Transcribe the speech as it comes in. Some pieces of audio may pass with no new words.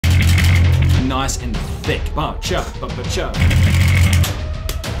nice and thick. Ba-cha, ba-cha.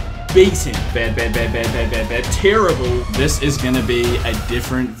 Beating. Bad, bad, bad, bad, bad, bad, bad. Terrible. This is gonna be a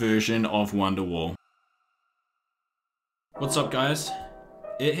different version of Wonderwall. What's up, guys?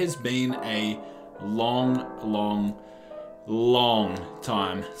 It has been a long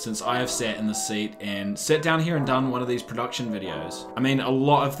time since I have sat in the seat and sat down here and done one of these production videos. I mean, a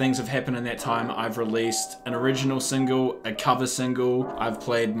lot of things have happened in that time. I've released an original single, a cover single, I've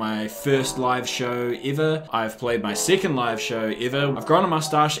played my first live show ever, I've played my second live show ever, I've grown a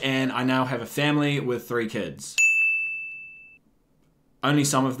mustache, and I now have a family with 3 kids. Only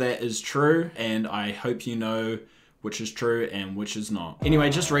some of that is true, and I hope you know which is true and which is not. Anyway,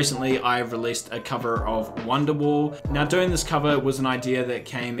 just recently I released a cover of Wonderwall. Now, doing this cover was an idea that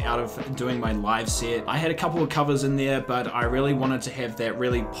came out of doing my live set. I had a couple of covers in there, but I really wanted to have that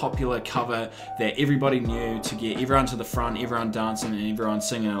really popular cover that everybody knew to get everyone to the front, everyone dancing and everyone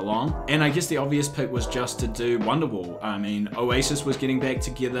singing along. And I guess the obvious pick was just to do Wonderwall. I mean, Oasis was getting back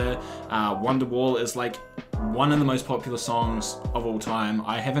together. Wonderwall is like one of the most popular songs of all time.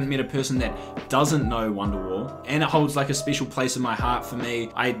 I haven't met a person that doesn't know Wonderwall, and it holds like a special place in my heart for me.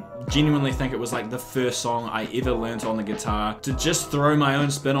 I genuinely think it was like the first song I ever learned on the guitar. To just throw my own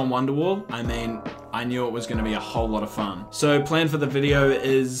spin on Wonderwall, I mean, I knew it was going to be a whole lot of fun. So plan for the video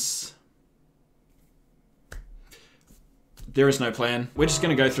is... there is no plan. We're just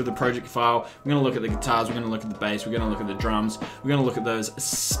gonna go through the project file. We're gonna look at the guitars, we're gonna look at the bass, we're gonna look at the drums, we're gonna look at those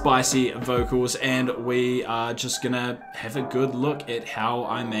spicy vocals, and we are just gonna have a good look at how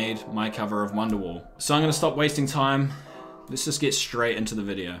I made my cover of Wonderwall. So I'm gonna stop wasting time. Let's just get straight into the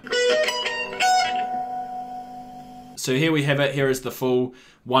video. So here we have it. Here is the full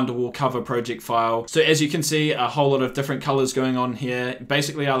Wonderwall cover project file. So as you can see, a whole lot of different colors going on here.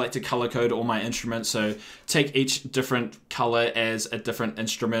 Basically, I like to color code all my instruments, so take each different color as a different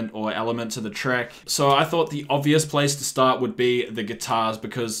instrument or element to the track. So I thought the obvious place to start would be the guitars,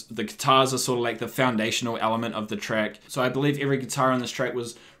 because the guitars are sort of like the foundational element of the track. So I believe every guitar on this track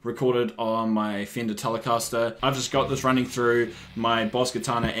was recorded on my Fender Telecaster. I've just got this running through my Boss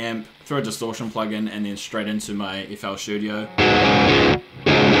Katana amp, through a distortion plugin, and then straight into my FL Studio.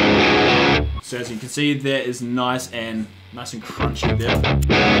 So as you can see, that is nice and crunchy there.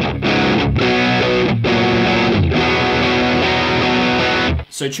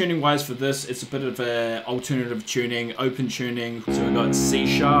 So tuning wise for this, it's a bit of an alternative tuning, open tuning. So we've got C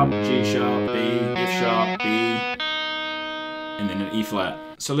sharp, G sharp, B, F sharp, B, and then an E flat.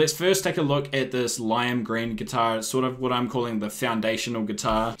 So let's first take a look at this lime green guitar. It's sort of what I'm calling the foundational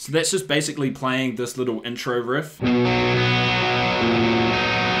guitar. So that's just basically playing this little intro riff.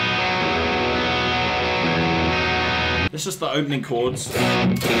 It's just the opening chords.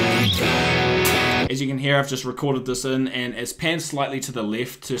 As you can hear, I've just recorded this in, and it's panned slightly to the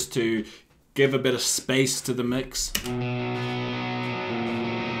left just to give a bit of space to the mix.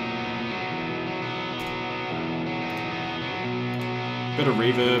 Bit of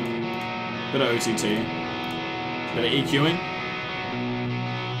reverb, bit of OTT, bit of EQing,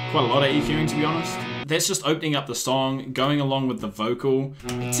 quite a lot of EQing to be honest. That's just opening up the song, going along with the vocal.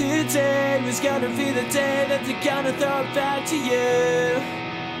 Today was gonna be the day that they're gonna throw it back to you.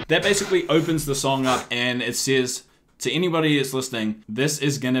 That basically opens the song up, and it says to anybody that's listening, this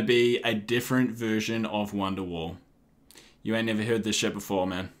is gonna be a different version of Wonderwall. You ain't never heard this shit before,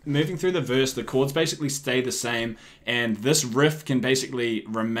 man. Moving through the verse, the chords basically stay the same, and this riff can basically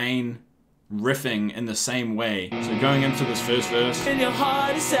remain riffing in the same way. So going into this first verse. And your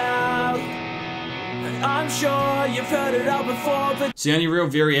heart is out. I'm sure you've heard it all before, but... So the only real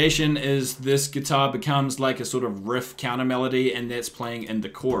variation is this guitar becomes like a sort of riff counter melody, and that's playing in the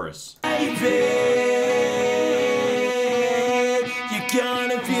chorus. Baby, you're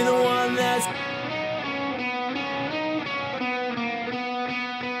gonna be the one that's...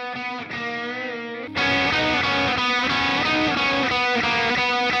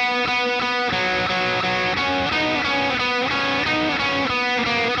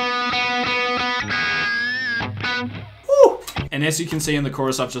 And as you can see in the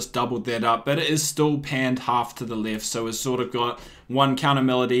chorus, I've just doubled that up, but it is still panned half to the left. So it's sort of got one counter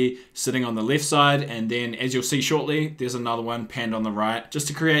melody sitting on the left side, and then as you'll see shortly, there's another one panned on the right, just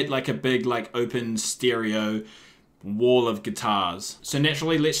to create like a big like open stereo wall of guitars. So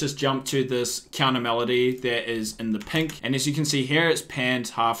naturally, let's just jump to this counter melody that is in the pink. And as you can see here, it's panned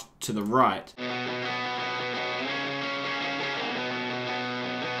half to the right.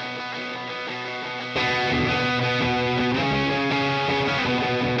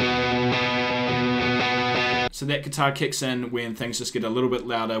 So that guitar kicks in when things just get a little bit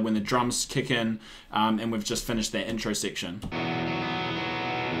louder, when the drums kick in, and we've just finished that intro section.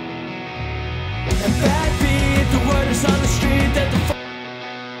 And backbeat, the word is on the street that the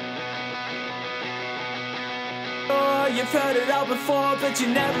you've heard it all before, but you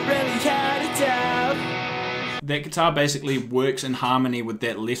never really had it down. That guitar basically works in harmony with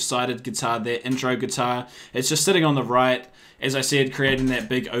that left-sided guitar, that intro guitar. It's just sitting on the right, as I said, creating that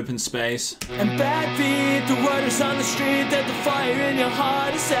big open space. And backbeat, the word is on the street that the fire in your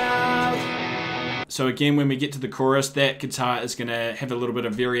heart is out. So again, when we get to the chorus, that guitar is going to have a little bit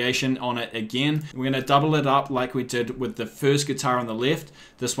of variation on it again. We're going to double it up like we did with the first guitar on the left.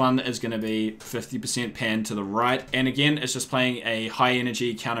 This one is going to be 50% pan to the right. And again, it's just playing a high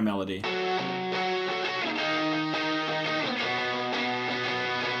energy counter melody.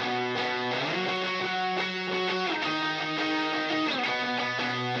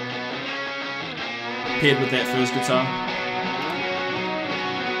 Paired with that first guitar.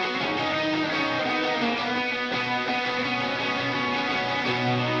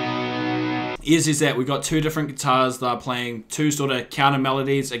 Is that we've got two different guitars that are playing two sort of counter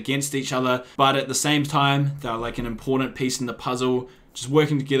melodies against each other, but at the same time they're like an important piece in the puzzle, just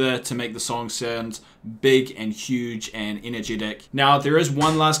working together to make the song sound big and huge and energetic. Now there is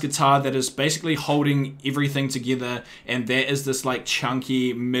one last guitar that is basically holding everything together, and that is this like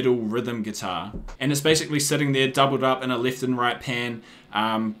chunky middle rhythm guitar, and it's basically sitting there doubled up in a left and right pan,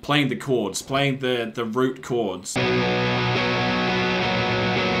 playing the chords, playing the root chords.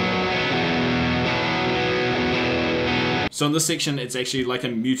 So in this section, it's actually like a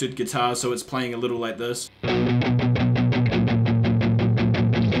muted guitar, so it's playing a little like this.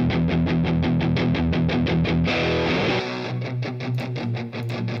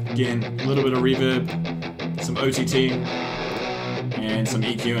 Again, a little bit of reverb, some OTT, and some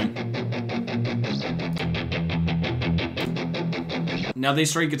EQing. Now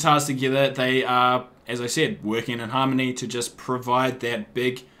these three guitars together, they are, as I said, working in harmony to just provide that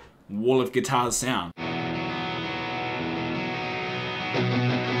big wall of guitars sound.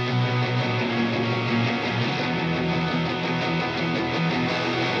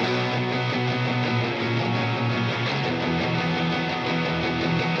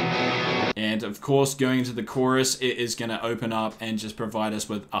 And of course, going into the chorus, it is going to open up and just provide us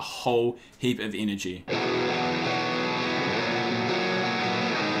with a whole heap of energy.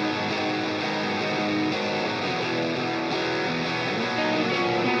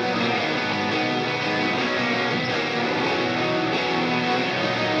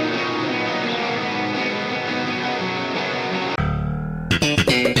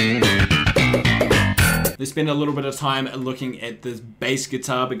 Let's spend a little bit of time looking at this bass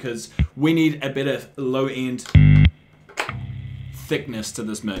guitar because we need a bit of low end thickness to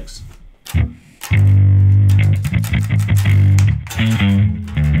this mix.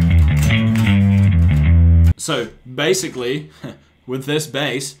 So basically, with this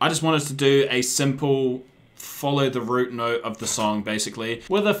bass, I just wanted to do a simple follow the root note of the song basically,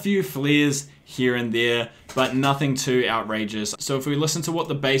 with a few flares here and there, but nothing too outrageous. So if we listen to what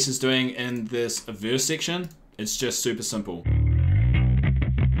the bass is doing in this verse section, it's just super simple.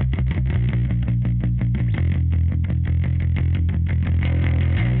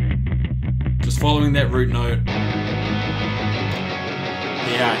 Just following that root note.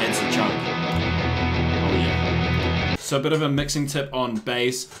 Yeah, it's a chunk. Oh yeah. So a bit of a mixing tip on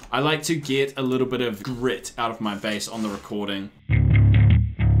bass. I like to get a little bit of grit out of my bass on the recording.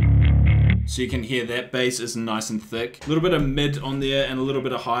 So you can hear that bass is nice and thick. A little bit of mid on there and a little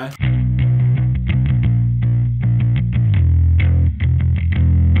bit of high.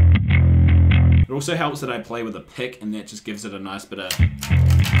 It also helps that I play with a pick, and that just gives it a nice bit of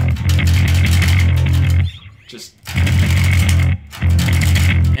just.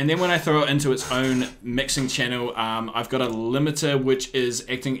 And then when I throw it into its own mixing channel, I've got a limiter which is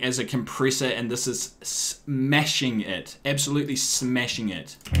acting as a compressor, and this is smashing it, absolutely smashing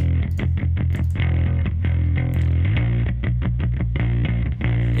it.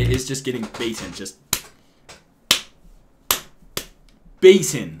 It is just getting beaten, just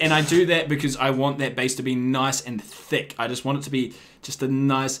beaten. And I do that because I want that bass to be nice and thick. I just want it to be just a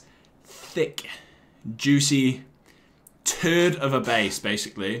nice, thick, juicy turd of a bass,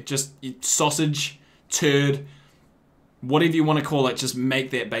 basically. Just sausage, turd, whatever you want to call it, just make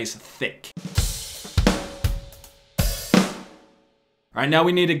that bass thick. Alright, now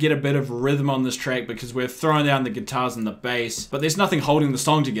we need to get a bit of rhythm on this track because we're throwing down the guitars and the bass, but there's nothing holding the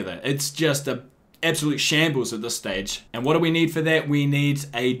song together. It's just a absolute shambles at this stage. And what do we need for that? We need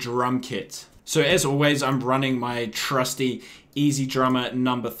a drum kit. So as always, I'm running my trusty Easy Drummer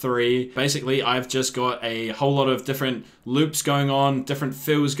number 3. Basically, I've just got a whole lot of different loops going on, different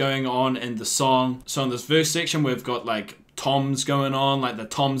fills going on in the song. So in this verse section, we've got like toms going on, like the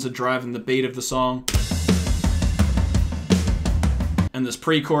toms are driving the beat of the song. In this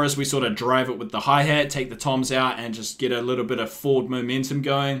pre-chorus, we sort of drive it with the hi-hat, take the toms out, and just get a little bit of forward momentum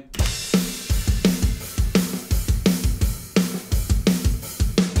going.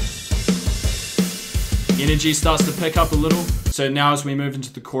 Energy starts to pick up a little. So now as we move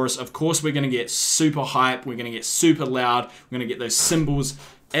into the chorus, of course we're going to get super hype, we're going to get super loud, we're going to get those cymbals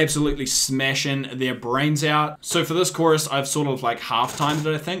absolutely smashing their brains out. So for this chorus, I've sort of like half-timed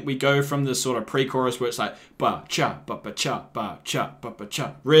it, I think. We go from this sort of pre-chorus where it's like ba-cha, ba-ba-cha, ba-cha,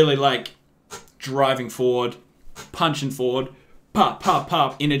 ba-ba-cha. Really like driving forward, punching forward, pop, pop,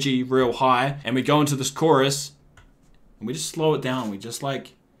 pop, energy real high. And we go into this chorus and we just slow it down. We just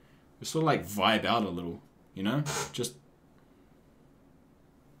like, we sort of like vibe out a little, you know? Just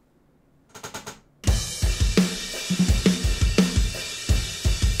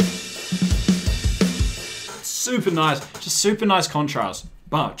super nice, just super nice contrast.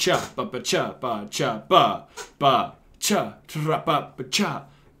 Ba cha ba ba cha ba cha ba cha tra ba ba cha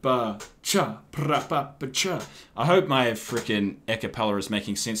ba cha pra ba ba cha. I hope my freaking a cappella is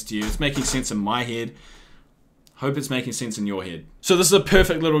making sense to you. It's making sense in my head. Hope it's making sense in your head. So this is a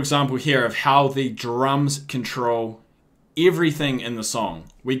perfect little example here of how the drums control everything in the song.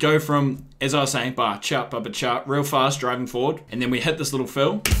 We go from, as I was saying, ba cha ba ba cha, real fast driving forward, and then we hit this little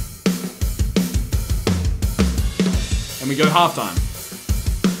fill. And we go halftime.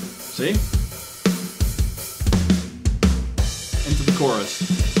 See? Into the chorus.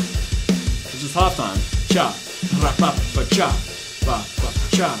 This is halftime. Cha, ra pa pa cha, ba ba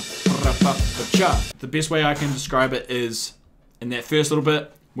cha, ra pa pa cha. The best way I can describe it is in that first little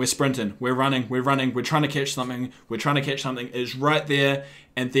bit, we're sprinting, we're running, we're trying to catch something, it's right there,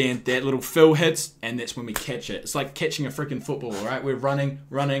 and then that little fill hits, and that's when we catch it. It's like catching a freaking football, right? We're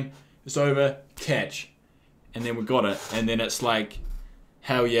running, it's over, catch. And then we got it, and then it's like,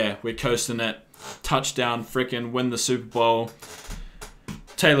 hell yeah, we're coasting it, touchdown, freaking win the Super Bowl,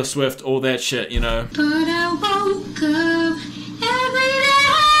 Taylor Swift, all that shit, you know. But I woke up every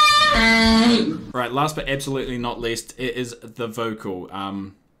day. Right, last but absolutely not least, it is the vocal.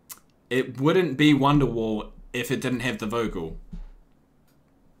 It wouldn't be Wonderwall if it didn't have the vocal.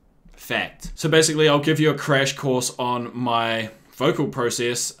 Fact. So basically, I'll give you a crash course on my vocal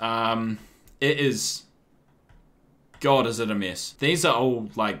process. It is... God, is it a mess. These are all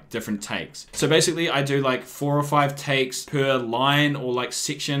like different takes. So basically I do like 4 or 5 takes per line or like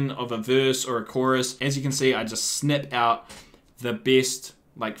section of a verse or a chorus. As you can see, I just snip out the best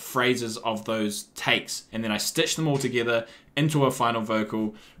like phrases of those takes, and then I stitch them all together into a final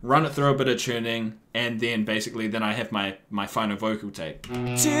vocal, run it through a bit of tuning, and then basically then I have my final vocal take.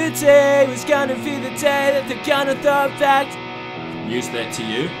 Today was gonna be the day that they're gonna throw back. Use that to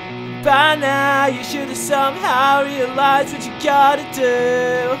you. By now, you should have somehow realized what you gotta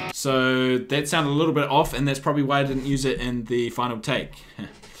do. So that sounded a little bit off, and that's probably why I didn't use it in the final take.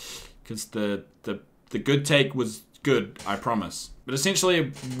 Because the good take was good, I promise. But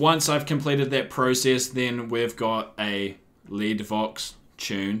essentially, once I've completed that process, then we've got a lead vox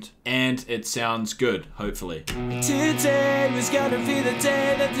tuned, and it sounds good, hopefully. Today was gonna be the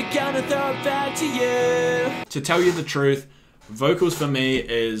day that they're gonna throw it back to you. To tell you the truth, vocals for me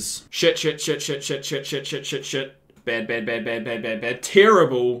is shit, bad,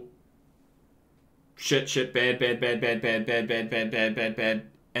 terrible, shit, bad,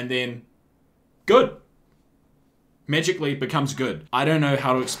 and then good. Magically becomes good. I don't know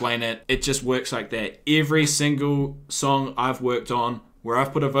how to explain it. It just works like that. Every single song I've worked on where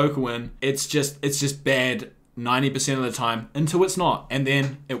I've put a vocal in, it's just bad 90% of the time until it's not, and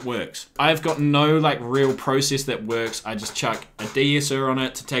then it works. I've got no like real process that works. I just chuck a de-esser on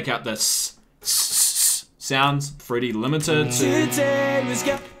it to take out the sounds, Fruity Limited to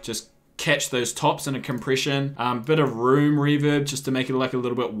just catch those tops in a compression, bit of room reverb just to make it like a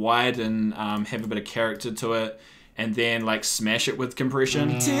little bit wide and have a bit of character to it, and then like smash it with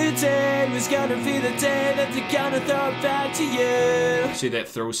compression. Today was gonna be the day that they're gonna throw it back to you. See, that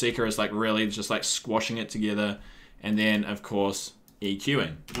thrill seeker is like really just like squashing it together, and then of course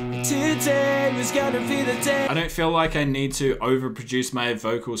EQing. Today was gonna be the day. I don't feel like I need to overproduce my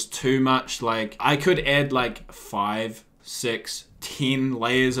vocals too much. Like I could add like 5, 6, 10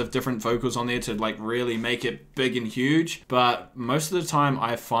 layers of different vocals on there to like really make it big and huge, but most of the time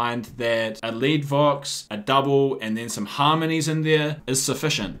I find that a lead vox, a double, and then some harmonies in there is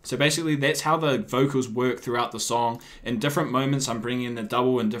sufficient. So basically that's how the vocals work throughout the song. In different moments I'm bringing in the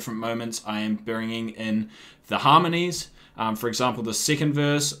double, in different moments I am bringing in the harmonies. For example, the second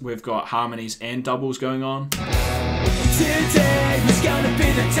verse, we've got harmonies and doubles going on. Today was gonna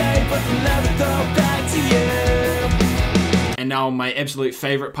be the day, but they'll never throw back to you. now my absolute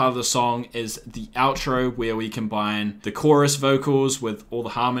favorite part of the song is the outro, where we combine the chorus vocals with all the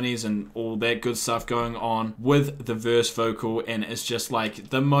harmonies and all that good stuff going on with the verse vocal, and it's just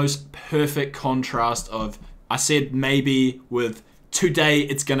like the most perfect contrast of, I said maybe, with today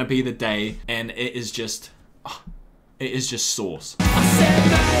it's gonna be the day, and it is just sauce. I said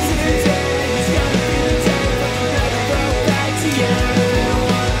maybe it's gonna be the day, but you never go back to you.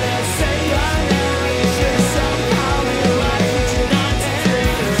 Let's say right now, you should somehow realize what you're not to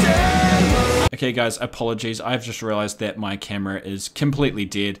do. Okay guys, apologies, I've just realized that my camera is completely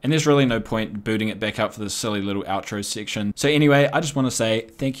dead, and there's really no point booting it back up for this silly little outro section. So anyway, I just want to say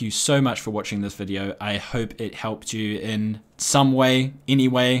thank you so much for watching this video. I hope it helped you in some way, any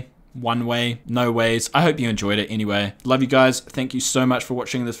way, one way, no ways. I hope you enjoyed it anyway. Love you guys. Thank you so much for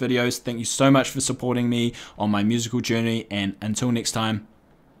watching this videos. Thank you so much for supporting me on my musical journey, and until next time,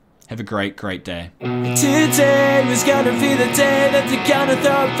 have a great day. Today was gonna be the day that they're gonna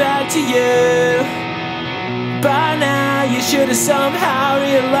throw it back to you. By now you should have somehow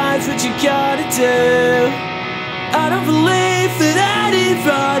realized what you gotta do. I don't believe that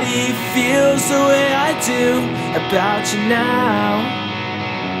anybody feels the way I do about you now.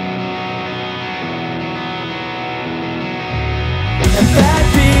 And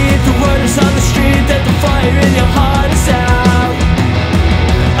backbeat, the word is on the street that the fire in your heart is out.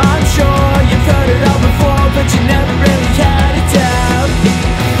 I'm sure you've heard it all before, but you never really had a doubt.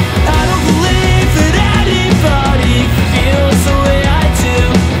 I don't believe that anybody feels the way I do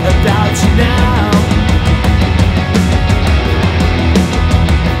about you now.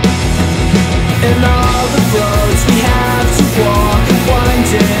 And all the roads we have to walk are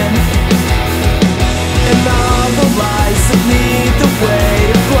winding, and all the lies that lead the way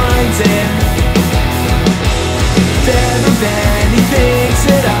are blinding. There are many things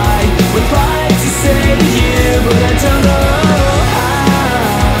that I would like to say to you, but I don't know how.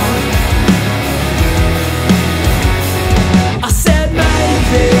 I said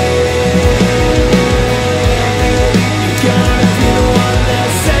maybe you're gonna